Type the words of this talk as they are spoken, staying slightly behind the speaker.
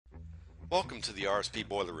Welcome to the RSP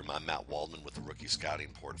Boiler Room. I'm Matt Waldman with the Rookie Scouting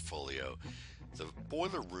Portfolio. The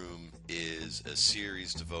Boiler Room is a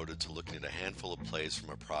series devoted to looking at a handful of plays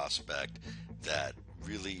from a prospect that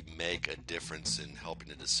really make a difference in helping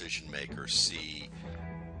a decision maker see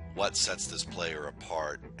what sets this player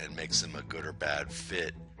apart and makes them a good or bad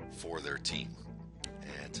fit for their team.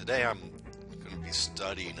 And today I'm going to be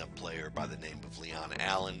studying a player by the name of Leon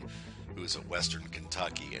Allen, who is at Western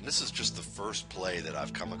Kentucky. And this is just the first play that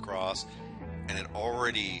I've come across, and it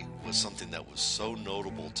already was something that was so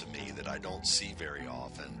notable to me that I don't see very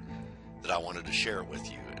often that I wanted to share it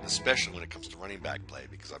with you, and especially when it comes to running back play,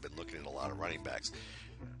 because I've been looking at a lot of running backs.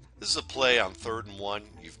 This is a play on 3rd and 1.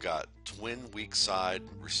 You've got twin weak side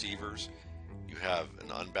receivers. You have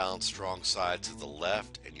an unbalanced strong side to the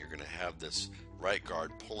left, and you're going to have this right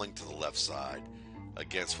guard pulling to the left side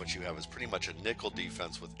against what you have is pretty much a nickel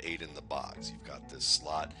defense with 8 in the box. You've got this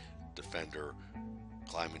slot defender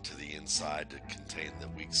climbing to the inside to contain the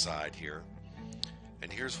weak side here. And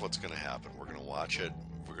here's what's going to happen. We're going to watch it.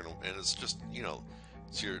 And it's just,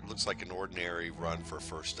 it looks like an ordinary run for a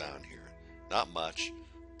first down here. Not much,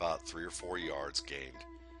 about 3 or 4 yards gained.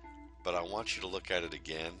 But I want you to look at it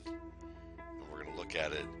again, and we're going to look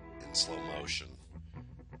at it in slow motion.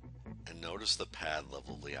 And notice the pad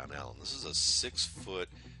level of Leon Allen. This is a 6',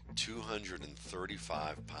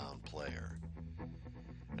 235-pound player.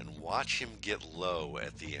 And watch him get low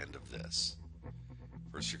at the end of this.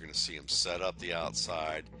 First, you're going to see him set up the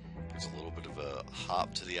outside. There's a little bit of a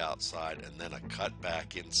hop to the outside, and then a cut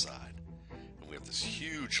back inside. And we have this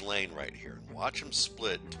huge lane right here. And watch him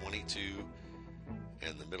split 22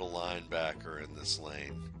 and the middle linebacker in this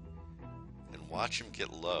lane. And watch him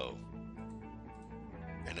get low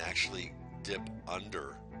and actually dip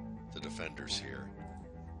under the defenders here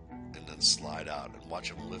and then slide out, and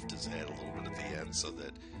watch him lift his head a little bit at the end so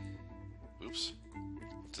that lift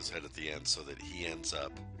his head at the end so that he ends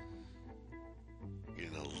up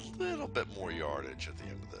getting a little bit more yardage at the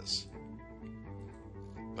end of this.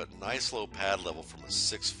 But nice low pad level from a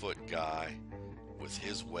 6-foot guy with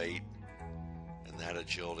his weight and that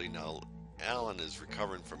agility. Now Allen is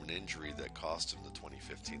recovering from an injury that cost him the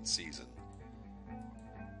 2015 season.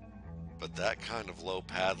 But that kind of low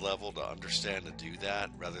pad level, to understand to do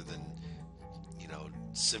that rather than,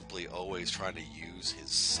 simply always trying to use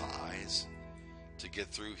his size to get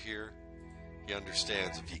through here, he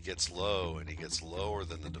understands if he gets low and he gets lower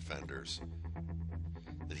than the defenders,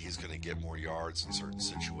 that he's going to get more yards in certain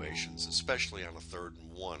situations, especially on a 3rd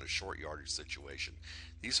and 1, a short yardage situation.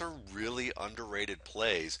 These are really underrated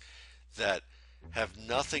plays that have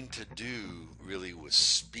nothing to do really with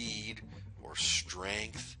speed or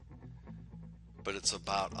strength, but it's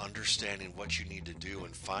about understanding what you need to do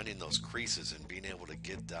and finding those creases and being able to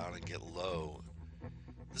get down and get low.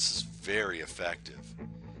 This is very effective.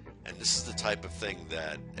 And this is the type of thing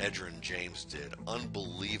that Edgerrin James did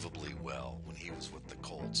unbelievably well when he was with the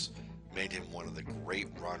Colts. Made him one of the great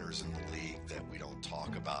runners in the league that we don't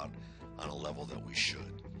talk about on a level that we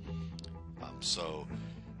should.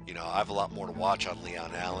 I have a lot more to watch on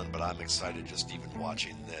Leon Allen, but I'm excited just even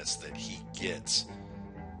watching this, that he gets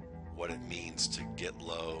what it means to get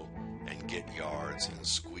low and get yards and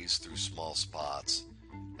squeeze through small spots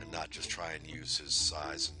and not just try and use his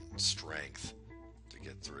size and strength to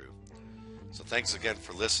get through. So thanks again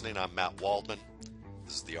for listening. I'm Matt Waldman.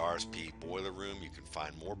 This is the RSP Boiler Room. You can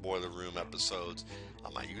find more Boiler Room episodes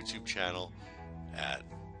on my YouTube channel at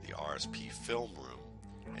the RSP Film Room.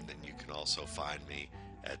 And then you can also find me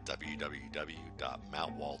at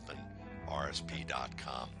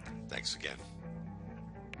www.mattwaldmanrsp.com. Thanks again.